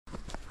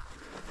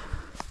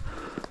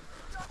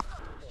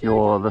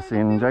You're this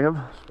end, Jacob.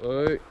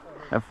 Sweet.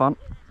 Have fun.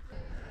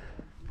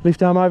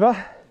 Left arm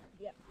over.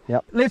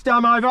 Yep. Left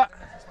arm over. Left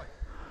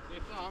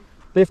arm?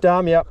 Left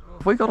arm, yep.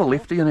 Have we got a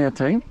lefty in our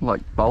team,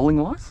 like bowling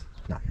wise?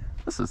 No.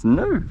 This is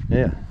new.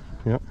 Yeah.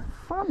 Yep.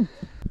 Fun.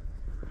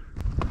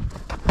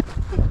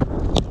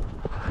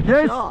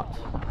 Yes!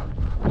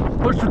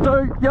 Push the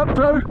 2. Yep,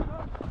 2.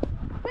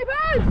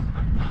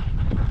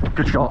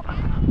 Good shot.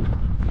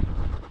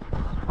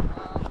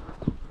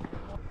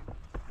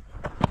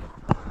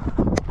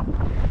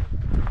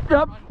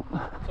 Yep.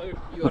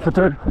 Look for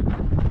 2.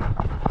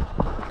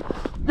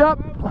 Yep.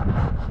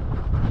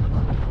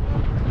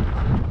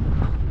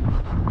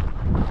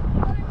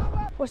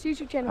 What's the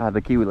YouTube channel?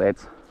 The Kiwi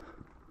lads.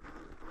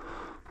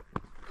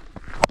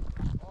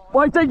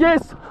 Waiting,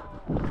 yes!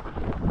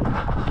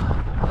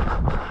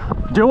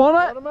 Do you want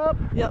it? Run him up.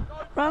 Yep.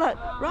 Run it,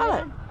 run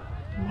it.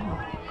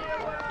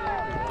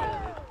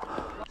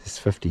 There's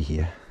 50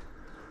 here.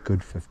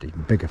 Good 50.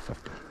 Bigger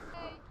 50.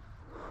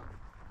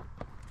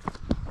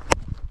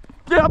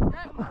 Yep.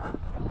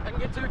 I can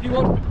get 2 if you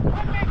want.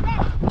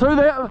 2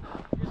 there.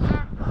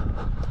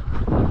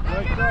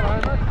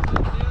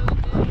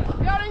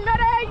 Getting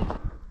ready.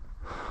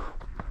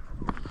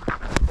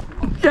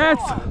 Yes.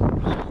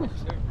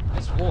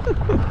 Let's walk.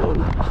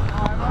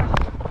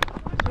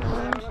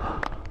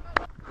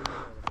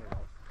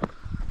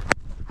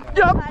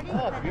 Yep.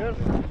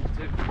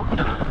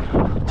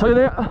 2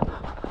 there.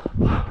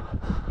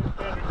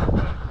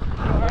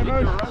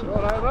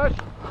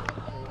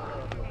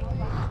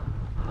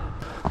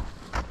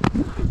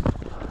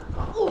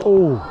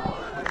 Oh,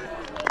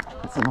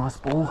 That's a nice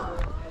ball.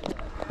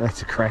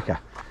 that's a cracker.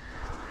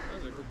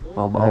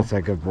 Well bowled. That's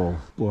a good ball.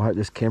 Well, I hope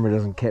this camera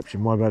doesn't capture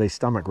my bloody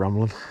stomach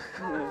rumbling.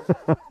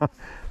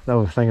 They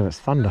were thinking it's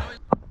thunder.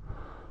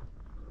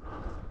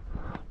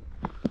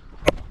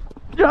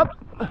 Yep.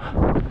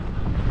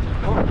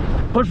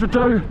 Push for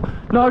 2.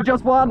 No,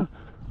 just 1.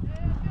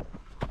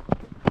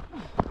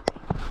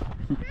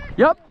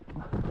 Yep.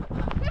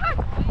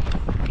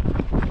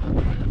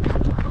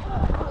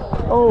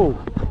 Oh,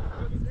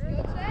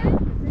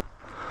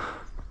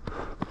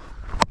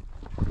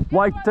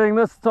 Waiting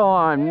this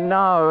time.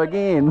 No,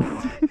 again.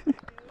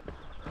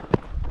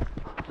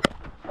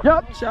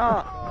 Yep.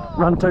 shot.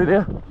 Run 2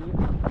 there.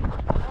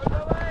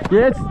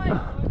 Yes.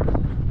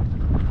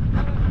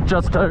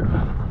 Just 2.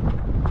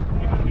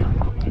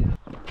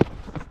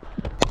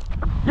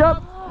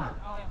 Yep.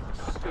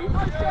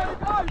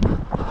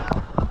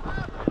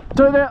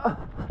 2 there.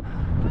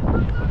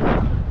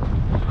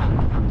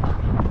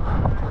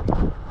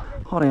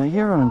 Hot out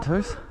here running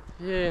 2s.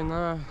 Yeah,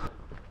 no.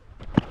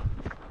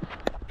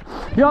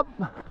 Yep.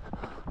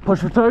 Push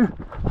for 2.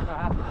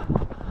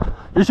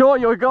 You sure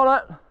you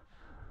got it?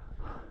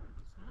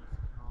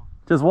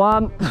 Just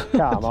 1.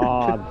 Come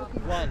on.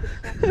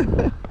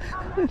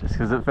 Just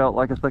because it felt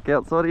like a thick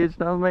outside edge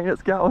doesn't mean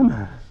it's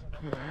going.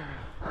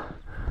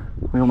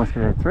 We almost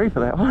could have had 3 for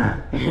that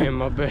one. Yeah,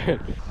 my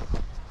bad.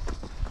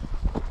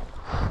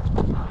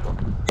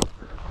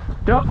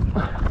 Yep.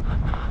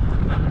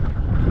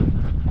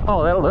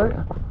 Oh, that'll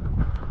do.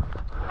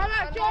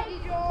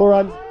 4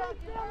 runs.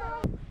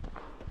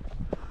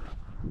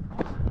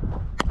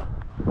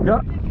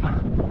 Yep.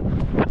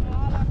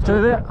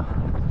 2 there.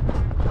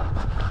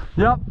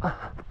 Yep. 4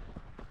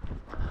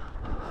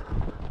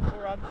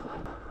 runs.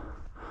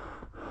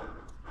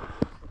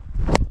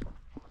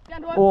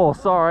 Oh,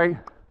 sorry.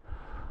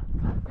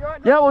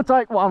 Yeah, we'll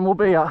take 1. We'll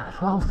be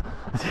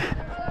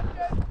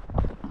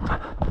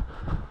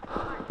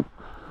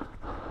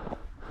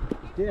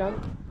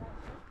Down.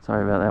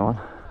 Sorry about that one.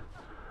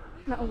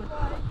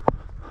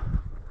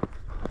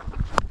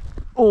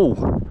 Oh,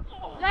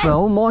 the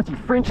almighty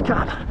French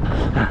cut.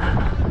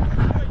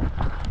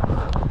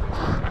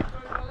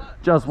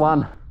 Just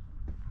 1.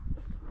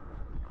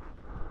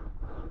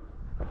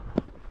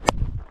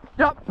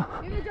 Yep.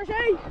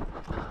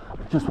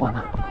 Just 1.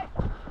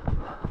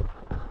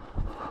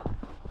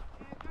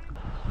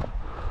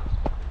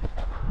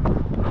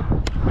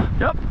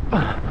 Yep.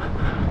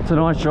 It's a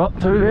nice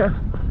shot, 2 there.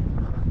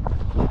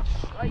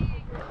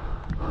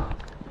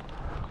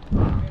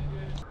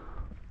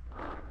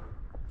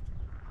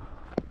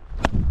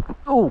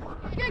 Oh.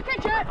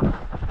 Catch it.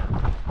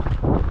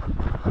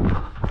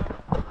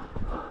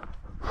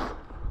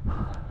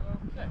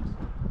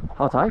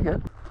 I'll take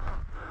it.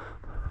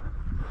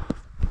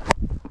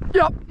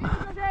 Yep.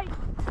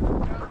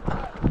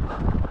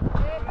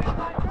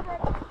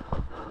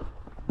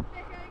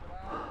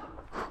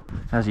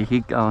 How's your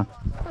head going?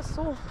 That's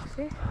sore,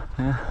 see?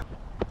 Yeah.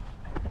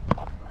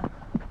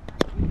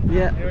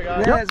 Yeah.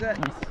 Yep. There's it.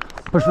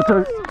 Push for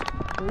 2.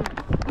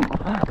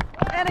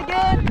 And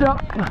again. Yep.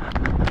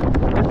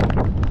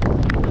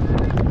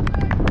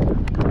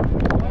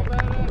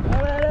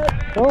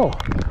 Oh.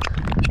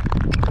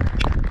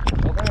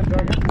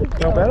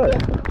 Not bad.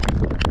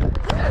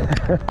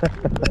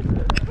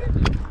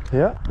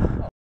 Yeah.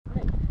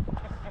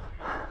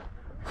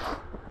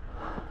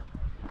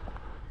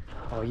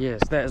 Oh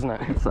yes, that isn't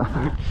it? It's,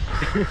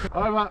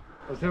 Over.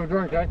 Let's have a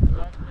drink, eh?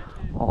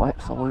 oh,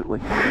 absolutely.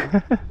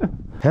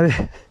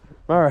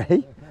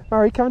 Murray,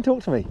 Murray, come and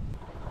talk to me.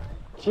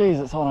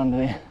 Jeez, it's hot under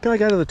there. Can I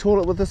go to the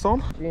toilet with this on?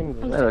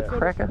 Is that a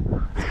cracker?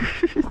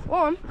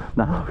 On.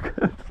 No,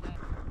 good.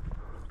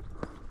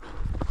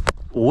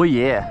 Oh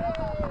yeah.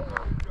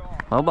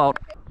 How about?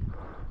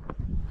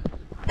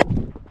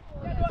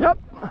 Yep.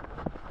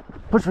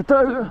 Push for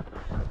 2.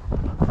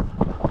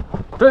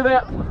 Do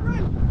that.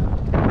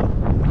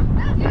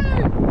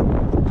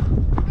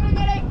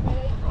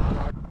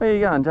 Where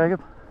you going,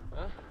 Jacob?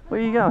 Huh? Where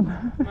you going?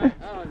 Mate,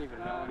 I don't even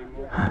know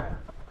anymore.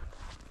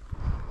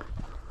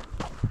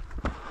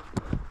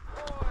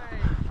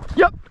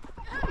 Yep.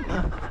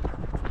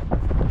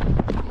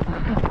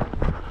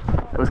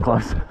 It was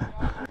close.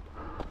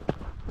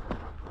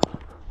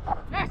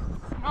 Yes!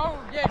 Oh,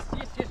 yes,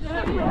 yes, yes,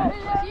 yes.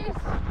 Yes.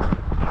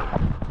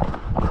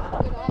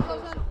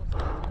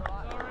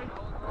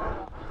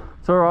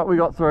 It's alright, we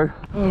got through.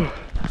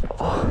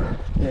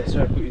 Yeah,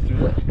 sorry I put you through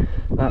that.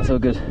 That's all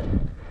good.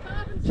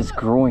 Just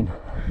groin.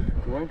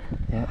 Groin?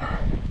 Yeah.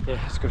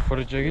 Yeah, it's good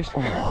footage, I guess.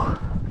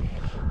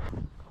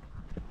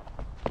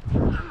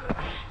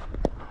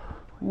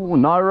 Oh,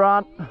 no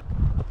run.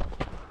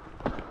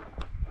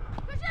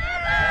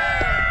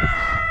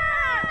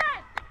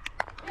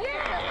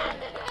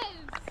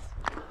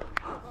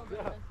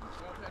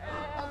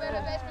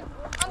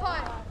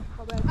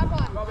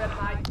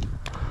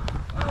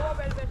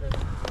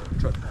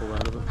 Tried to pull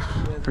out of it.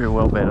 Very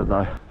well better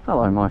though.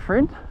 Hello, my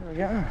friend. There we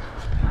go.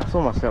 It's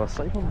almost fell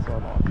asleep on the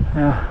sideline.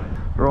 Yeah.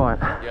 Right.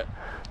 Yep.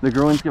 The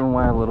groin's given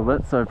way a little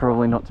bit, so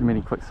probably not too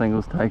many quick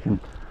singles taken.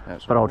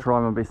 That's But I'll try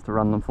my best to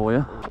run them for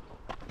you.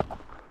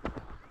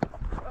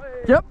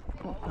 Yep.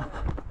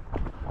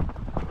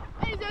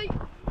 Easy.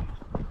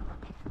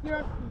 You're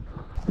on.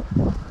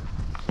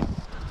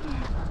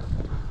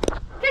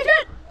 Catch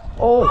it.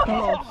 Oh.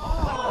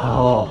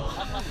 Oh.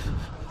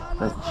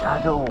 The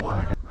juggle.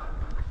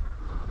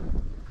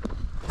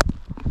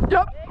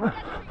 Yep.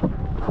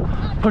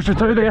 Push it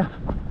 2 there.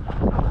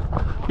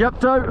 Yep,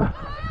 2. Good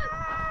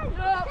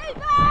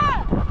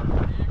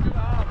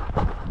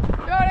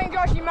in,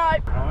 Joshy,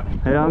 mate.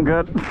 Yeah, I'm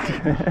good.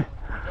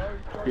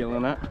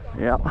 feeling that.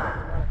 Yep.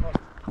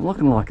 I'm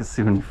looking like a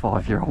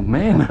 75-year-old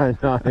man. I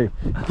know, you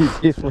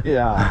definitely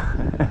are.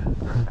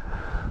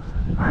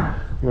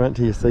 You wait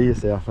till you see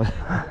yourself.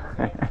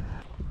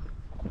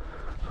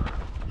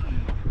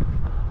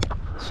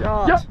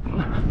 Shot. Yep.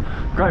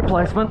 Great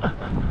placement.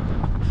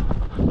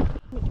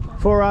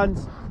 4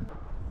 runs.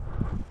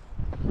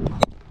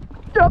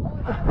 Yep.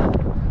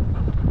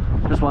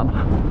 Just 1.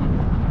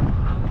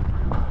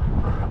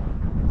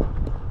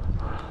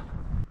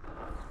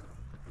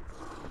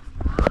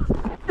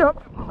 Yep.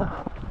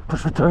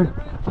 Push for 2.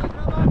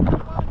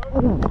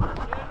 Ooh.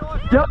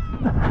 Yep.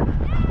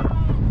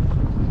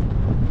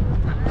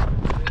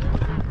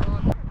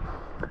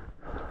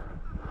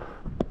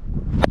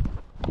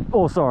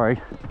 Oh, sorry.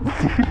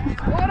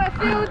 What a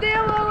field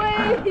there,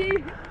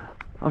 Louie!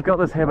 I've got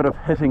this habit of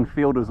hitting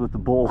fielders with the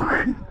ball.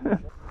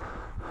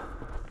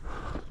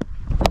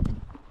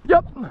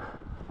 Yep.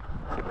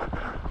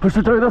 Push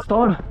for 2 this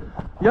time.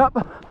 Yep.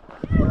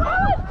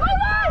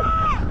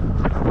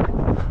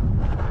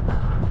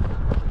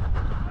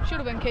 Should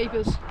have been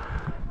keepers.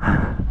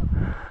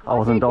 I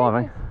wasn't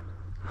diving.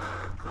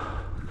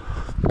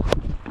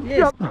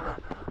 Yes.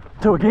 Yep.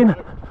 2 again.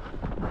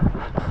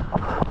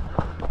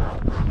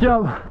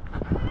 Yep.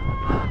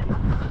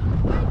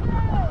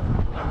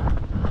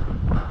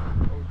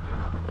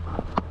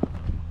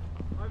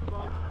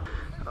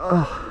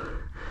 Oh.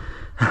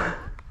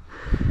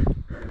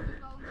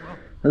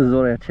 This is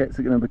what our chats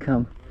are going to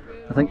become.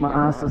 I think my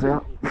ass is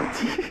out.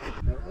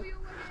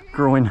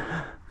 Groin.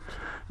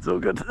 It's all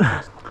good.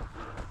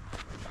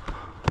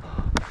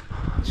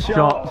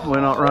 Shot.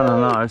 We're not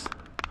running those.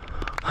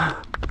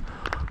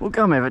 We'll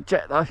come have a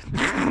chat though.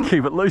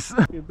 Keep it loose.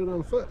 You're a bit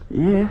unfit.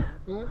 Yeah.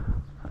 Yeah.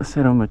 I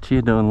sat on my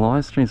chair doing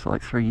live streams for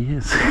like 3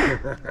 years.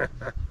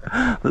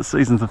 This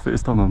season's the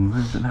first time I've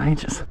moved in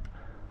ages.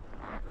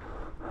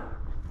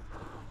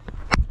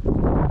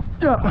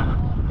 Yeah.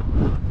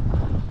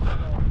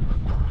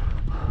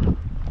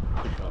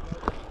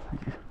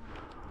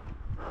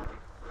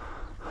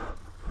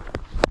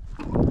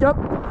 Yep.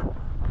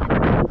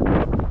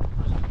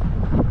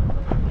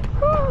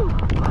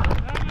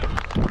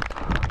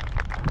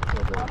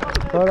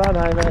 Well done,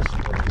 Hamish.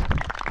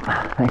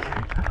 Thank you.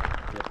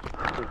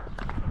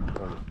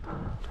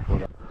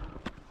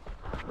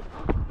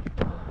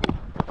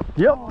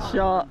 Yep.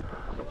 Shot.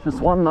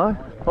 Just 1 though.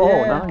 Oh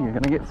Yeah. no, you're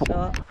gonna get 4.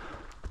 Shot.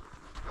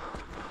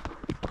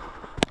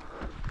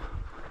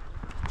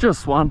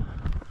 Just 1.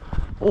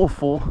 Or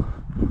 4.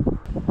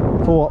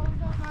 4.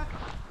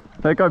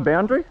 Did it go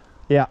boundary?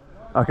 Yeah.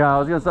 Okay, I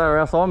was gonna say or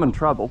else I'm in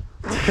trouble.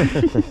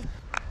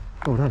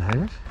 Well done,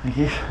 Hamish. Thank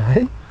you.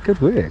 Hey, good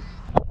work.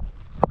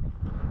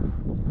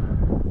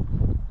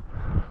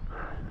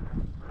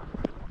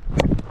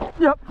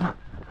 Yep.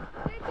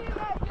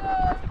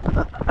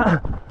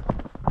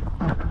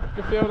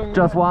 Good fielding.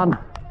 Just 1.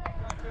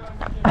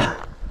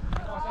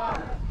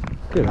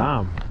 Good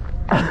arm.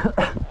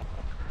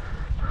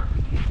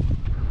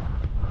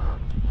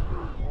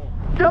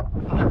 Yep.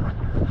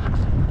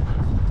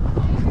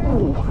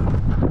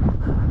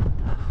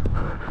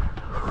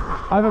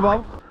 Over,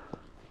 Bob.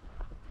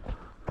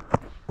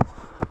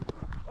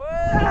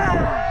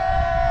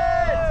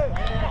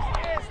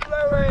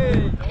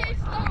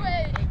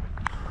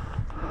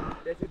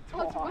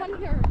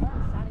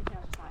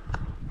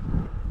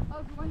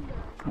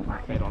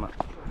 Bad on it.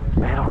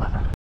 Bad on it.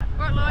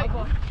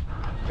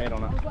 Bad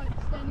on it.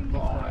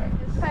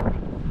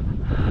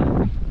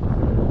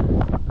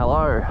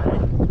 Hello.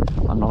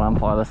 I'm not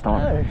umpire this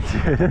time.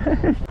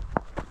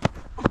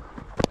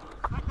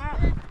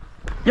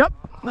 Yep.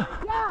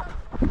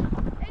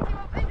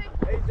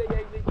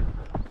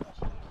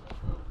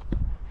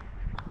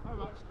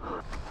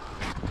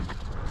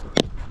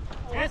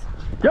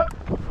 Yep.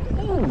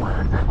 Ooh.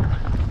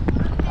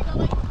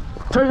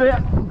 2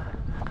 there.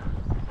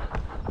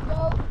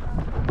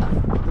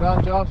 Good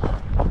on, Josh.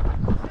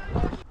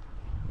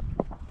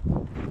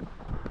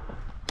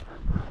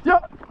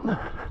 Yep.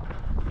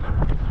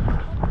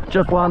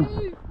 Just one.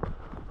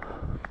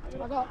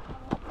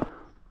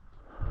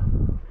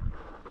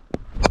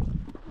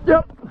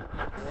 Yep.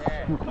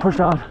 Push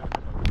hard.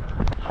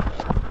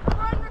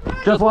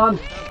 Just one.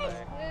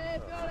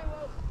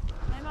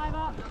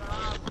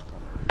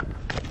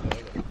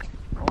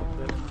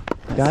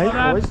 Game,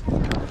 boys.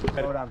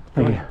 Well done.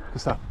 Thank you.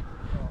 Good stuff.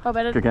 Well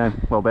batted. Good game.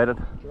 Well batted.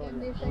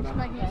 Thanks for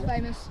making us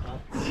famous.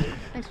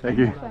 Thanks for Thank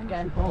you. making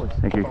us famous.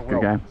 Thank you.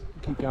 Good game.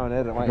 Keep going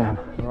at it, mate. game.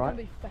 All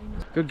right.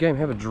 Good game,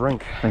 have a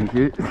drink. Thank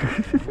you.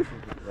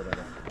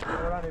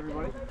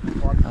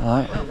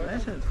 Hello.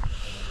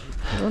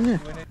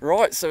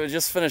 Right, so we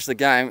just finished the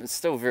game. It's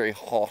still very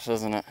hot,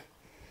 isn't it?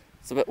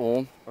 It's a bit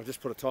warm. I've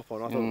just put a top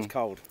on. I thought it was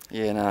cold.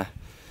 Yeah, nah.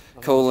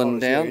 Cooling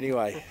down.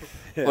 Anyway.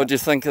 What'd you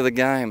think of the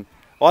game?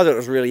 I thought it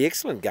was a really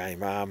excellent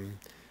game.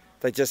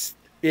 They just,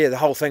 the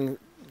whole thing,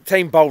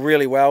 team bowled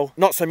really well.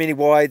 Not so many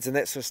wides and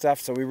that sort of stuff,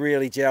 so we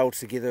really gelled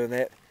together in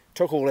that.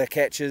 Took all our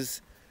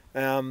catches,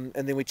 and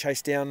then we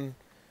chased down,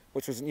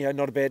 which was,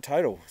 not a bad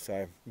total.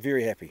 So,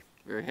 very happy.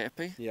 Very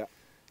happy? Yeah.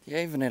 You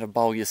even had a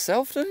bowl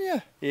yourself, didn't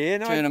you? Yeah,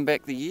 no. Turning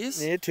back the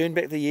years? Yeah, turn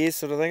back the years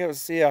sort of thing. It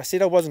was, I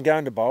said I wasn't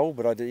going to bowl,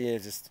 but I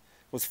did, just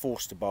was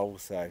forced to bowl.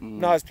 So,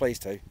 no, I was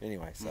pleased to,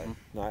 anyway. So,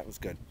 no, it was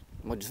good.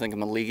 What'd you think of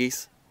my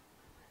leggies?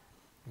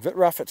 A bit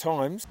rough at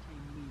times.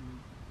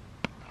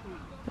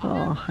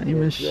 Oh,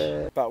 Hamish.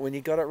 But when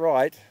you got it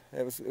right,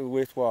 it was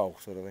worthwhile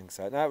sort of thing.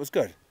 So, no, it was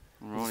good.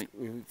 Right.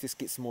 We just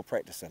get some more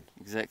practice in.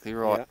 Exactly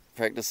right. Yeah.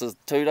 Practice is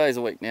 2 days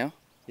a week now.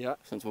 Yeah.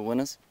 Since we're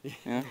winners.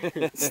 Yeah.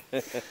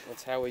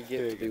 That's how we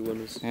get to be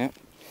winners. Yeah.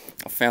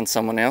 I found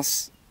someone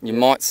else. You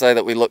might say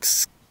that we look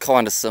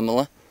kind of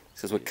similar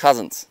because we're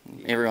cousins.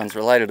 Everyone's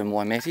related in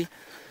Waimati.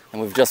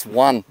 And we've just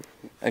won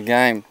a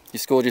game. You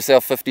scored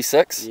yourself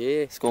 56.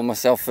 Yeah. Scored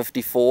myself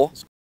 54.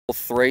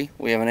 3.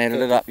 We haven't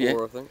added it up yet.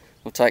 I think.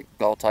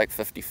 I'll take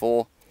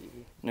 54.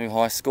 New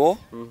high score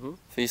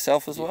for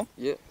yourself as well.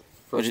 Yeah.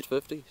 First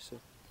 50. So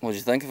What'd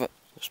you think of it?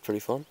 it's pretty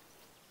fun.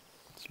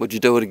 Would you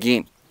do it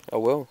again? I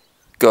will.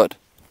 Good.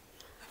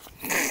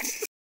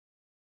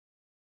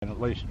 And at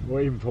least,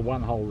 or even for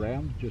one whole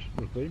round, just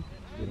with them,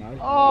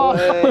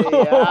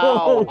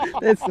 Oh,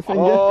 That's the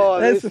finger. Oh,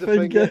 that's the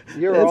finger.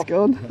 You're That's off.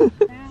 gone.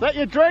 Is that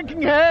your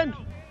drinking hand?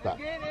 But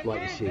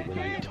like you said, when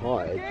you're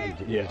tired,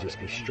 you just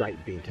go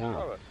straight bent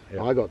arm.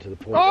 Yeah. I got to the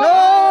point.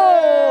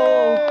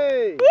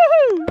 Oh!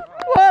 Woohoo!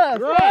 What a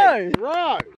throw! Right.